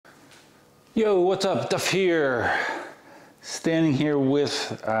Yo, what's up? Duff here. Standing here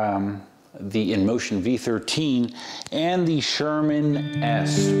with the Inmotion V13 and the Sherman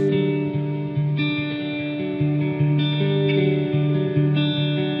S.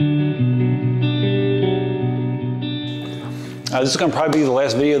 This is going to probably be the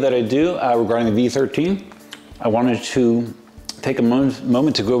last video that I do regarding the V13. I wanted to take a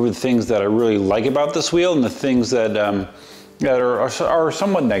moment to go over the things that I really like about this wheel and the things that, are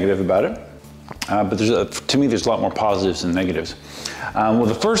somewhat negative about it. But to me, there's a lot more positives than negatives. Well,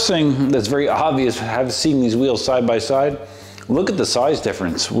 the first thing that's very obvious, having seen these wheels side by side, look at the size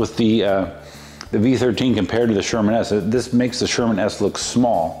difference with the V13 compared to the Sherman S. This makes the Sherman S look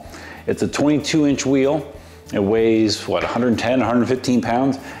small. It's a 22-inch wheel. It weighs, what, 110, 115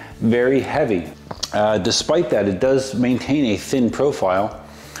 pounds? Very heavy. Despite that, it does maintain a thin profile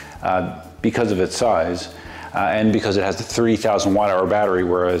because of its size. And because it has the 3,000 watt-hour battery,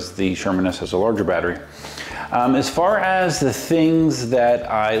 whereas the Sherman S has a larger battery. As far as the things that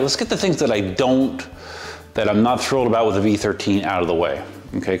let's get the things that I'm not thrilled about with the V13 out of the way,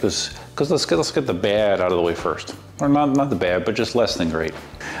 okay? Because let's get the bad out of the way first, or not the bad, but just less than great.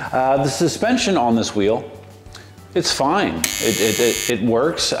 The suspension on this wheel, it's fine. It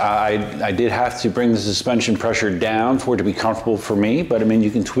works. I did have to bring the suspension pressure down for it to be comfortable for me, but I mean, you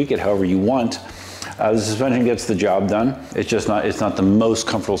can tweak it however you want. The suspension gets the job done. It's not the most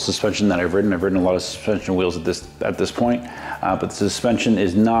comfortable suspension that I've ridden. I've ridden a lot of suspension wheels at this point, but the suspension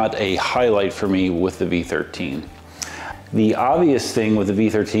is not a highlight for me with the V13. The obvious thing with the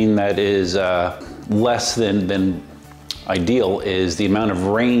V13 that is less than ideal is the amount of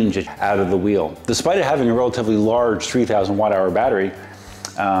range out of the wheel. Despite it having a relatively large 3,000 watt-hour battery,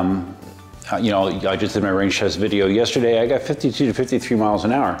 you know, I just did my range test video yesterday. I got 52 to 53 miles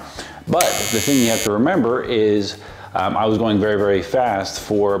an hour. But the thing you have to remember is I was going very, very fast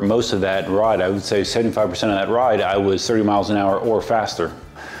for most of that ride. I would say 75% of that ride, I was 30 miles an hour or faster.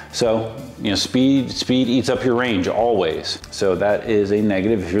 So, you know, speed eats up your range always. So that is a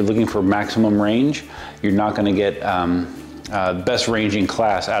negative. If you're looking for maximum range, you're not going to get best range in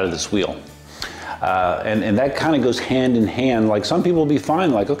class out of this wheel. And that kind of goes hand in hand. Like, some people will be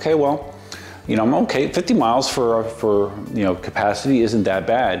fine, like, okay, well, you know, I'm okay, 50 miles for you know, capacity isn't that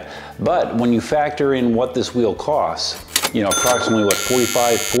bad. But when you factor in what this wheel costs, you know, approximately what,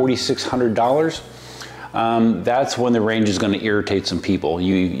 $4,500, that's when the range is going to irritate some people.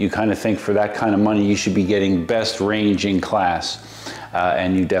 You kind of think for that kind of money you should be getting best range in class,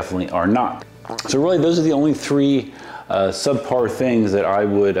 and you definitely are not. So really, those are the only three subpar things that I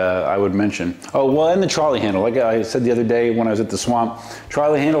would mention. Oh, well, and the trolley handle. Like I said the other day when I was at the swamp,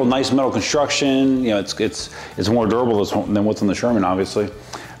 trolley handle, nice metal construction. You know, it's more durable than what's on the Sherman, obviously.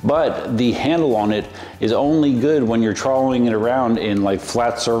 But the handle on it is only good when you're trolleying it around in like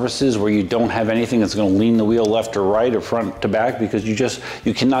flat surfaces where you don't have anything that's going to lean the wheel left or right or front to back, because you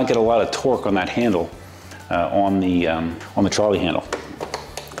cannot get a lot of torque on that handle on the trolley handle.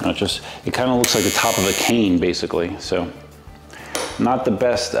 It kind of looks like the top of a cane, basically. So not the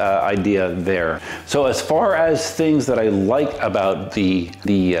best idea there. So as far as things that I like about the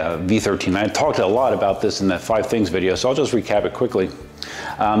V13, I talked a lot about this in that 5 things video, so I'll just recap it quickly.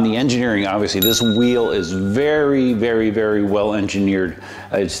 The engineering, obviously, this wheel is very, very, very well engineered.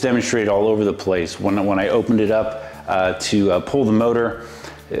 It's demonstrated all over the place. When I opened it up to pull the motor,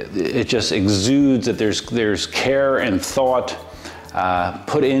 it just exudes that there's care and thought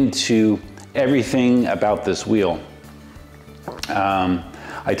put into everything about this wheel.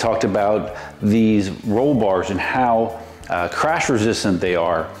 I talked about these roll bars and how crash resistant they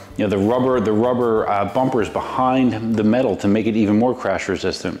are. You know, the rubber bumpers behind the metal to make it even more crash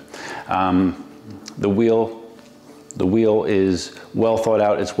resistant. The wheel is well thought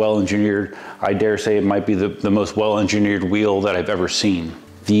out. It's well engineered. I dare say it might be the most well engineered wheel that I've ever seen.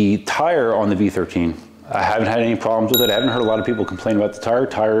 The tire on the V13, I haven't had any problems with it. I haven't heard a lot of people complain about the tire.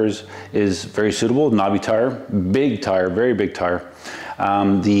 Tire is very suitable, knobby tire, very big tire.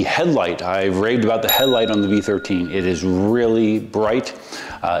 The headlight, I've raved about the headlight on the V13. It is really bright.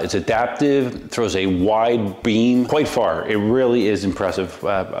 It's adaptive, throws a wide beam quite far. It really is impressive.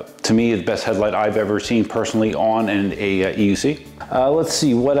 To me, the best headlight I've ever seen personally on a EUC. Let's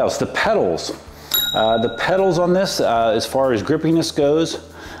see, what else? The pedals. The pedals on this, as far as grippiness goes,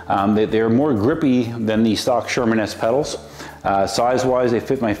 they're more grippy than the stock Sherman S pedals. Size-wise, they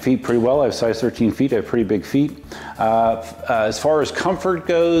fit my feet pretty well. I have size 13 feet. I have pretty big feet. As far as comfort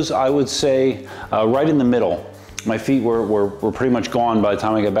goes, I would say right in the middle. my feet were pretty much gone by the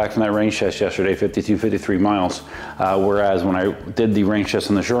time I got back from that range test yesterday, 52, 53 miles. Whereas when I did the range test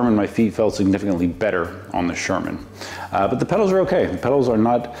on the Sherman, my feet felt significantly better on the Sherman. But the pedals are okay. The pedals are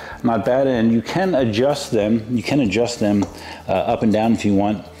not bad, and you can adjust them. You can adjust them up and down if you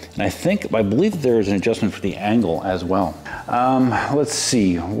want. And I believe there is an adjustment for the angle as well. Let's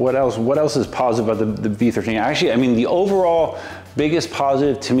see, what else is positive about the V13? Actually, I mean, the overall biggest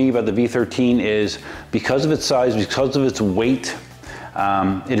positive to me about the V13 is because of its size, because of its weight,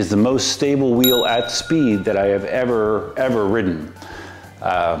 it is the most stable wheel at speed that I have ever ridden.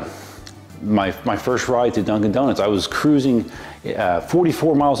 My first ride to Dunkin' Donuts, I was cruising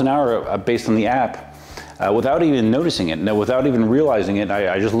 44 miles an hour based on the app. Without even noticing it, without even realizing it,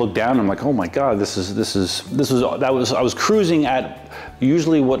 I just looked down and I'm like, oh my God, I was cruising at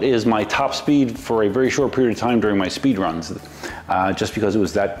usually what is my top speed for a very short period of time during my speed runs, just because it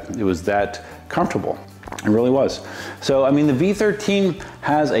was that comfortable. It really was. So, I mean, the V13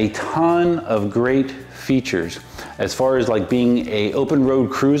 has a ton of great features. As far as like being a open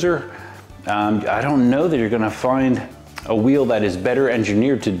road cruiser, I don't know that you're gonna find a wheel that is better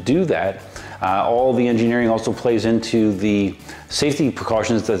engineered to do that. All the engineering also plays into the safety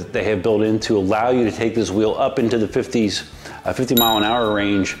precautions that they have built in to allow you to take this wheel up into the 50s, 50 mile an hour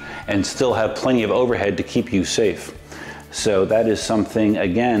range, and still have plenty of overhead to keep you safe. So that is something,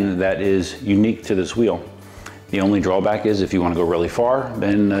 again, that is unique to this wheel. The only drawback is if you want to go really far,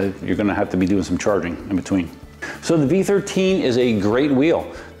 then you're going to have to be doing some charging in between. So the V13 is a great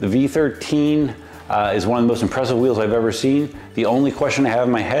wheel. The V13 is one of the most impressive wheels I've ever seen. The only question I have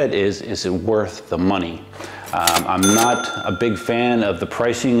in my head is it worth the money? I'm not a big fan of the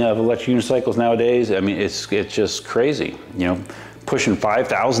pricing of electric unicycles nowadays. I mean, it's just crazy. You know, pushing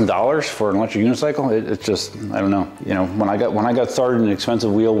 $5,000 for an electric unicycle, it's just, I don't know. You know, when I got started, an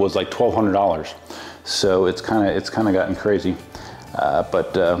expensive wheel was like $1,200. So it's kind of gotten crazy.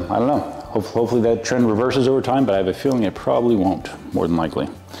 But I don't know. Hopefully that trend reverses over time, but I have a feeling it probably won't, more than likely.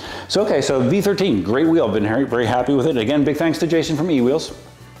 So okay, so V13, great wheel. I've been very happy with it. Again, big thanks to Jason from eWheels.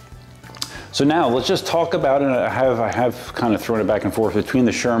 So now let's just talk about it. I have kind of thrown it back and forth between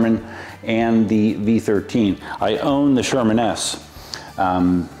the Sherman and the V13. I own the Sherman S.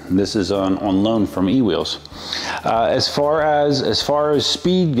 This is on loan from eWheels. As far as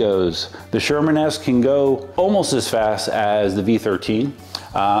speed goes, the Sherman S can go almost as fast as the V13.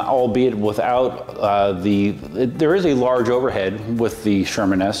 Albeit without there is a large overhead with the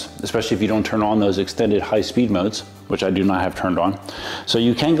Sherman S, especially if you don't turn on those extended high speed modes, which I do not have turned on. So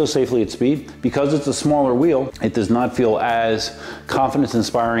you can go safely at speed. Because it's a smaller wheel, it does not feel as confidence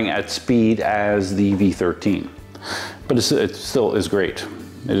inspiring at speed as the V13. But it still is great.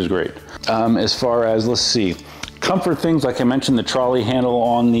 It is great. As far as, let's see, comfort things, like I mentioned, the trolley handle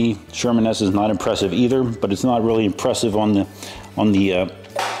on the Sherman S is not impressive either, but it's not really impressive on the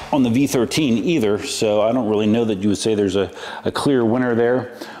V13 either, so I don't really know that you would say there's a clear winner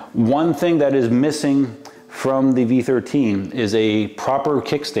there. One thing that is missing from the V13 is a proper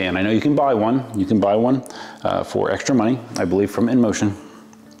kickstand. I know you can buy one. You can buy one for extra money, I believe, from Inmotion.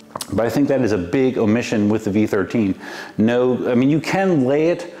 But I think that is a big omission with the V13. No, I mean, you can lay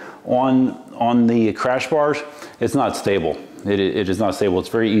it on the crash bars. It's not stable. It is not stable. It's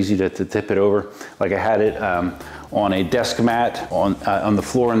very easy to tip it over. Like I had it on a desk mat on the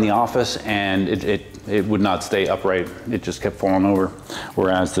floor in the office, and it would not stay upright. It just kept falling over.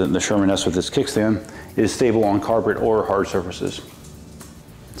 Whereas the Sherman S with this kickstand is stable on carpet or hard surfaces.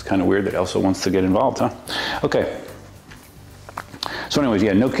 It's kind of weird that Elsa wants to get involved, huh? Okay. So anyways,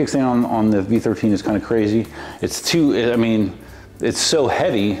 yeah, no kickstand on the V13 is kind of crazy. It's too, I mean, it's so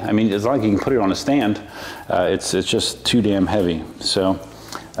heavy. I mean, it's not like you can put it on a stand. It's just too damn heavy. So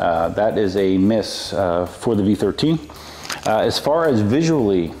that is a miss for the V13. As far as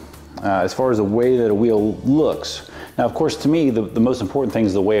visually, as far as the way that a wheel looks, now of course to me the most important thing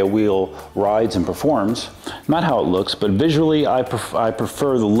is the way a wheel rides and performs, not how it looks, but visually I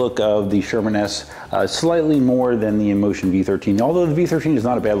prefer the look of the Sherman S slightly more than the Inmotion V13, although the V13 is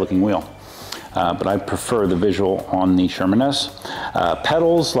not a bad looking wheel. But I prefer the visual on the Sherman S.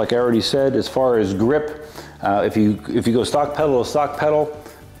 Pedals, like I already said, as far as grip, if you go stock pedal to stock pedal,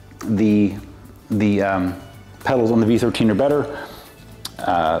 the pedals on the V13 are better.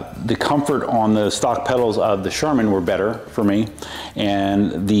 The comfort on the stock pedals of the Sherman were better for me,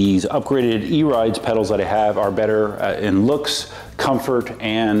 and these upgraded E-Rides pedals that I have are better in looks, comfort,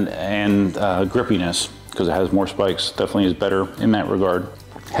 and grippiness, because it has more spikes. Definitely is better in that regard.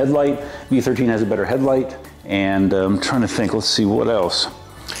 Headlight, V13 has a better headlight, and I'm trying to think, let's see what else.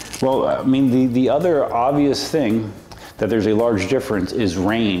 Well, I mean, the other obvious thing that there's a large difference is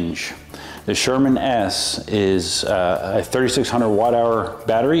range. The Sherman S is a 3600 watt hour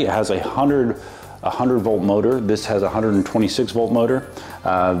battery. It has a 100 volt motor. This has a 126 volt motor.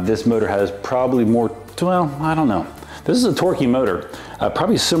 This motor has probably more, well, I don't know. This is a torquey motor,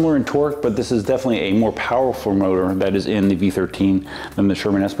 probably similar in torque, but this is definitely a more powerful motor that is in the V13 than the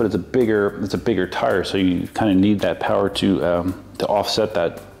Sherman S, but it's a bigger tire, so you kind of need that power to offset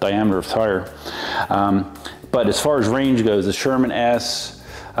that diameter of tire. But as far as range goes, the Sherman S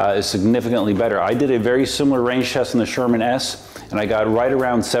is significantly better. I did a very similar range test in the Sherman S, and I got right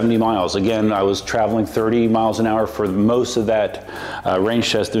around 70 miles. Again, I was traveling 30 miles an hour for most of that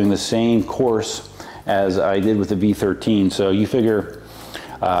range test, doing the same course as I did with the V13. So you figure,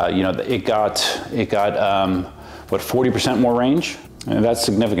 you know, it got what, 40% more range? And that's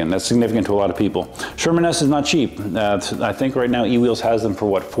significant. That's significant to a lot of people. Sherman S is not cheap. I think right now eWheels has them for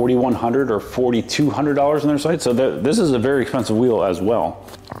what, $4,100 or $4,200 on their site. So this is a very expensive wheel as well.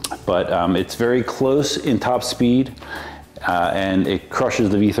 But it's very close in top speed, and it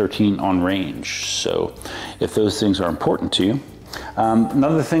crushes the V13 on range. So if those things are important to you.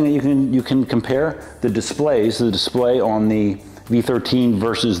 Another thing that you can compare, the displays. The display on the V13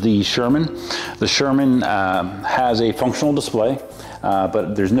 versus the Sherman. The Sherman has a functional display,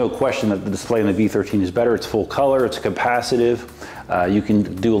 but there's no question that the display in the V13 is better. It's full color, it's capacitive. You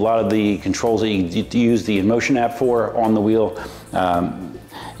can do a lot of the controls that you use the Inmotion app for on the wheel.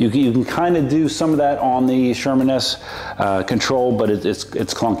 You can kind of do some of that on the Sherman S control, but it's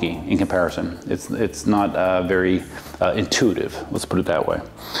clunky in comparison. It's not very intuitive, let's put it that way.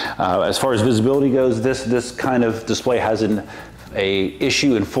 As far as visibility goes, this kind of display has an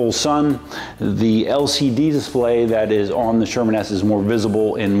issue in full sun. The LCD display that is on the Sherman S is more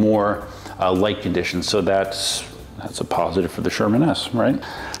visible in more light conditions, so that's a positive for the Sherman S, right?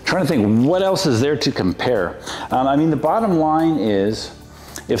 I'm trying to think, what else is there to compare? I mean, the bottom line is,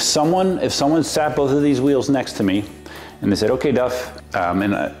 if someone sat both of these wheels next to me and they said, okay, Duff,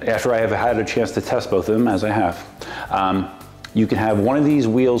 and after I have had a chance to test both of them, as I have, you can have one of these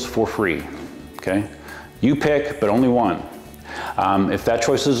wheels for free, okay? You pick, but only one. If that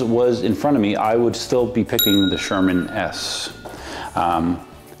choice was in front of me, I would still be picking the Sherman S.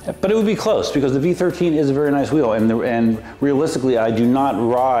 But it would be close, because the V13 is a very nice wheel, and realistically, I do not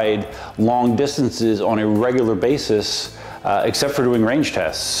ride long distances on a regular basis, except for doing range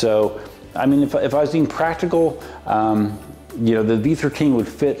tests. So, I mean, if I was being practical, you know, the V13 would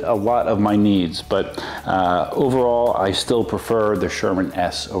fit a lot of my needs, but overall, I still prefer the Sherman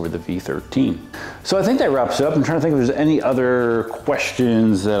S over the V13. So I think that wraps it up. I'm trying to think if there's any other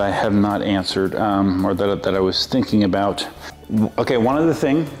questions that I have not answered, or that I was thinking about. Okay, one other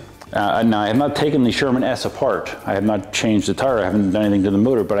thing. Now, I have not taken the Sherman S apart. I have not changed the tire. I haven't done anything to the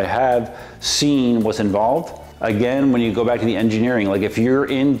motor, but I have seen what's involved. Again, when you go back to the engineering, like if you're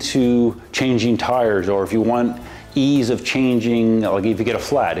into changing tires, or if you want ease of changing, like if you get a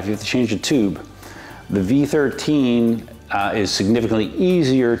flat, if you have to change a tube, the V13 is significantly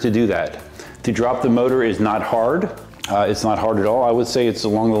easier to do that. To drop the motor is not hard. It's not hard at all. I would say it's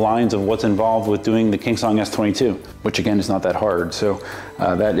along the lines of what's involved with doing the KingSong S22, which again is not that hard. So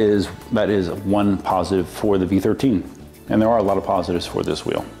that is one positive for the V13, and there are a lot of positives for this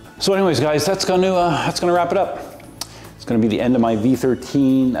wheel. So anyways, guys, that's gonna wrap it up. It's gonna be the end of my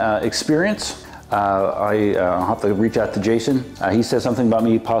V13 experience. I'll have to reach out to Jason. He said something about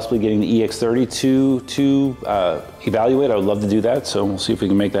me possibly getting the EX30 to evaluate. I would love to do that, so we'll see if we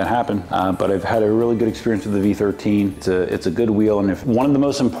can make that happen. But I've had a really good experience with the V13. It's a good wheel, and if one of the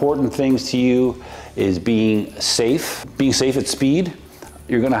most important things to you is being safe at speed,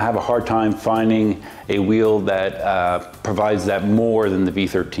 you're gonna have a hard time finding a wheel that provides that more than the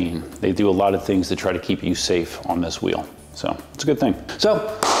V13. They do a lot of things to try to keep you safe on this wheel. So it's a good thing.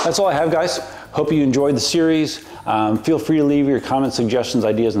 So that's all I have, guys. Hope you enjoyed the series. Feel free to leave your comments, suggestions,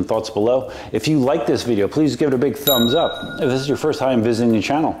 ideas, and thoughts below. If you like this video, please give it a big thumbs up. If this is your first time visiting the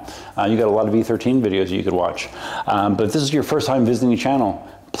channel, you got a lot of V13 videos you could watch. But if this is your first time visiting the channel,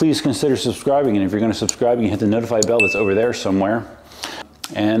 please consider subscribing. And if you're gonna subscribe, you can hit the notify bell that's over there somewhere.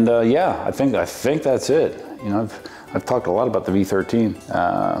 And yeah, I think that's it. You know, I've talked a lot about the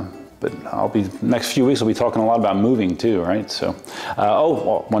V13, but next few weeks I'll be talking a lot about moving too, right? So, I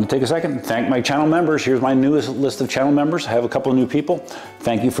want to take a second, thank my channel members. Here's my newest list of channel members. I have a couple of new people.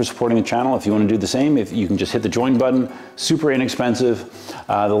 Thank you for supporting the channel. If you want to do the same, if you can just hit the join button, super inexpensive.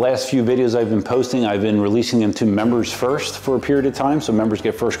 The last few videos I've been posting, I've been releasing them to members first for a period of time, so members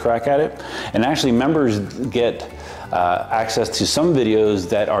get first crack at it. And actually members get access to some videos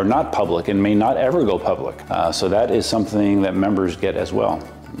that are not public and may not ever go public. So that is something that members get as well.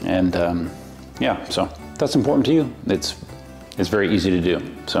 And yeah, so if that's important to you, it's It's very easy to do.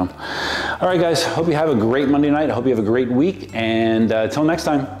 So, all right guys, hope you have a great Monday night. I hope you have a great week. And until next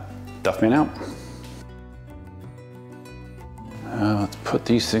time, Duffman out. Let's put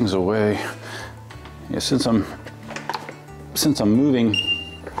these things away. Yeah, since I'm moving,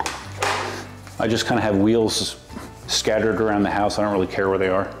 I just kind of have wheels scattered around the house. I don't really care where they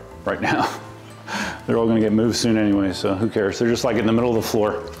are right now. They're all gonna get moved soon anyway, so who cares? They're just like in the middle of the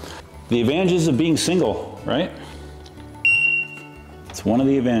floor. The advantages of being single, right? It's one of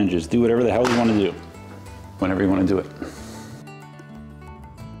the advantages. Do whatever the hell you wanna do, whenever you wanna do it.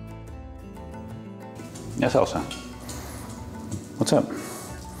 Yes, Elsa. What's up?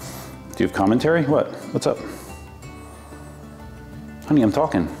 Do you have commentary? What? What's up? Honey, I'm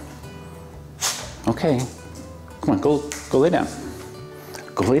talking. Okay. Come on, go lay down.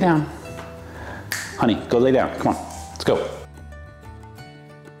 Go lay down. Honey, go lay down. Come on, let's go.